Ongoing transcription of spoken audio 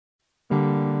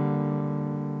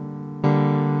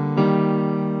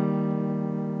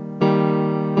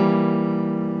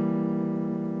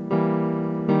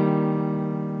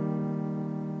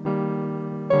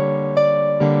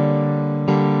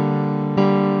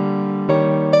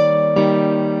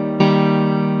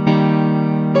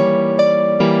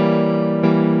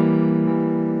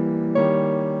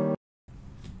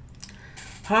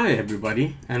Hi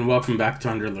everybody, and welcome back to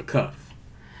Under the Cuff.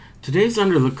 Today's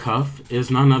Under the Cuff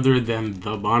is none other than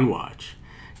the Bond Watch.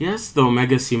 Yes, the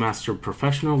Omega Seamaster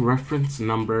Professional Reference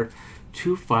Number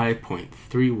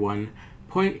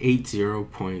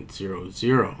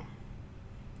 25.31.80.00.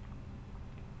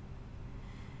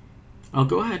 I'll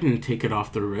go ahead and take it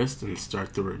off the wrist and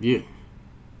start the review.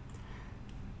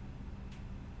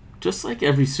 Just like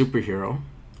every superhero,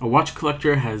 a watch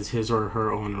collector has his or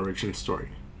her own origin story.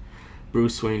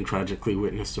 Bruce Wayne tragically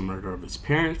witnessed the murder of his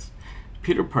parents,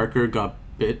 Peter Parker got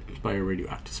bit by a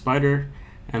radioactive spider,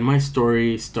 and my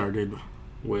story started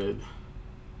with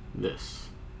this.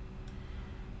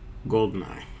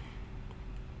 GoldenEye.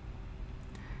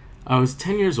 I was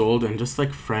 10 years old, and just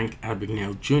like Frank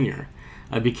Abagnale Jr.,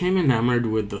 I became enamored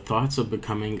with the thoughts of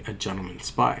becoming a gentleman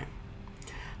spy.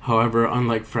 However,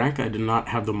 unlike Frank, I did not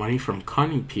have the money from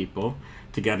conning people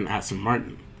to get an Aston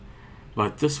Martin,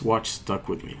 but this watch stuck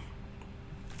with me.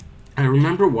 I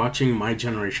remember watching my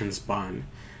generation's Bond,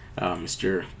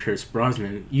 Mr. Pierce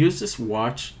Brosnan, use this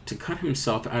watch to cut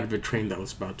himself out of a train that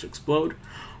was about to explode,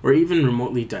 or even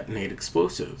remotely detonate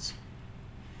explosives.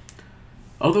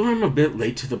 Although I'm a bit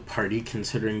late to the party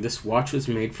considering this watch was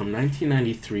made from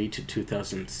 1993 to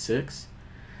 2006,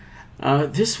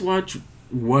 this watch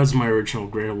was my original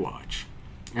Grail watch,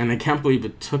 and I can't believe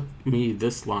it took me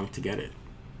this long to get it.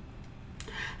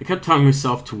 I kept telling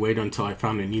myself to wait until I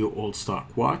found a new old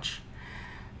stock watch,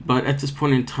 but at this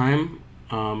point in time,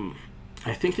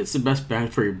 I think it's the best bang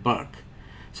for your buck.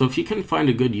 So if you can find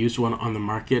a good used one on the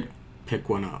market, pick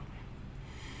one up.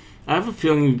 I have a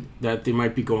feeling that they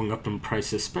might be going up in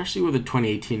price, especially with the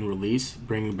 2018 release,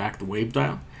 bringing back the wave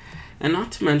dial, and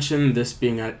not to mention this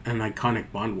being an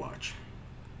iconic Bond watch.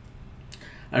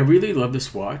 I really love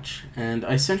this watch, and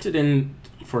I sent it in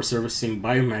for servicing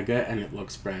by Omega, and it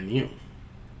looks brand new.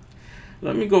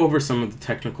 Let me go over some of the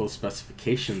technical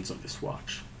specifications of this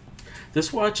watch.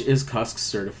 This watch is COSC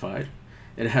certified.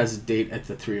 It has a date at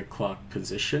the 3 o'clock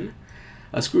position,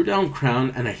 a screw down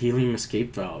crown, and a helium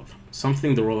escape valve,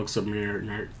 something the Rolex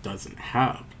Submariner doesn't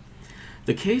have.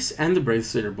 The case and the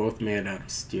bracelet are both made out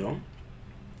of steel.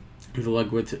 The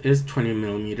lug width is 20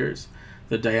 millimeters,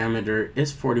 the diameter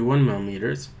is 41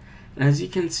 millimeters, and as you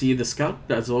can see, the scalp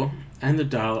bezel and the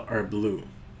dial are blue.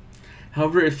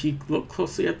 However, if you look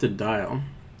closely at the dial,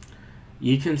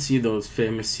 you can see those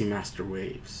famous Seamaster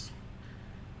waves.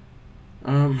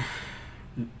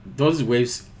 Those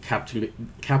waves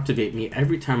captivate me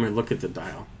every time I look at the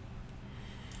dial.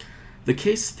 The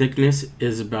case thickness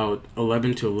is about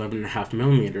 11 to 11.5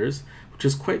 millimeters, which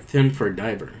is quite thin for a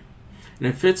diver, and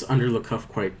it fits under the cuff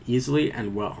quite easily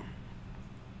and well.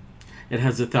 It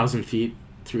has 1,000 feet,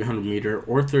 300 meter,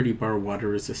 or 30 bar water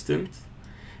resistance.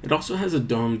 It also has a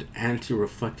domed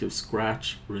anti-reflective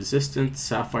scratch resistant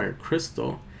sapphire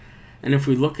crystal, and if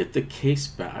we look at the case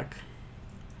back,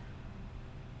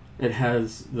 it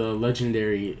has the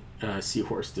legendary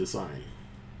seahorse design.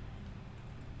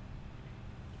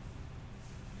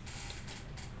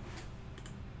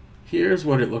 Here's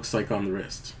what it looks like on the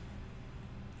wrist.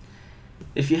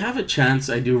 If you have a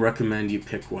chance, I do recommend you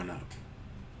pick one up.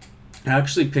 I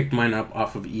actually picked mine up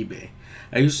off of eBay.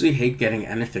 I usually hate getting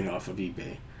anything off of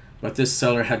eBay, but this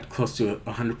seller had close to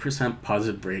 100%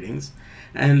 positive ratings,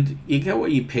 and you get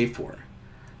what you pay for.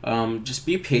 Just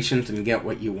be patient and get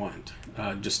what you want.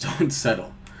 Just don't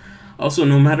settle. Also,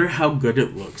 no matter how good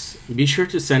it looks, be sure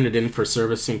to send it in for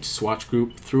servicing to Swatch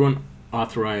Group through an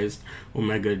authorized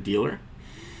Omega dealer.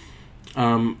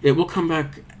 It will come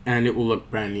back and it will look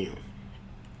brand new.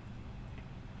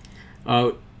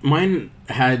 Mine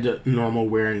had normal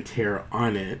wear and tear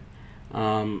on it,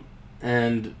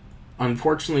 and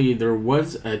unfortunately there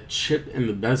was a chip in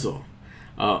the bezel.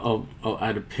 I'll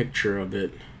add a picture of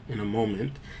it in a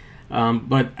moment.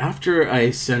 But after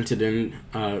I sent it in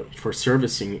for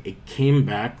servicing, it came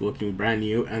back looking brand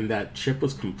new, and that chip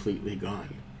was completely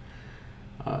gone.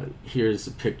 Here's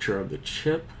a picture of the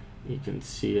chip. You can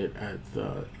see it at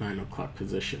the 9 o'clock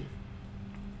position.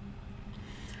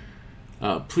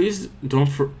 Please don't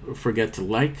forget to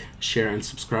like, share, and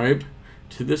subscribe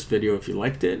to this video if you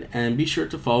liked it, and be sure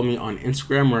to follow me on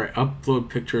Instagram where I upload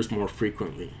pictures more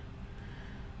frequently.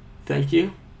 Thank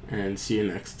you, and see you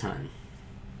next time.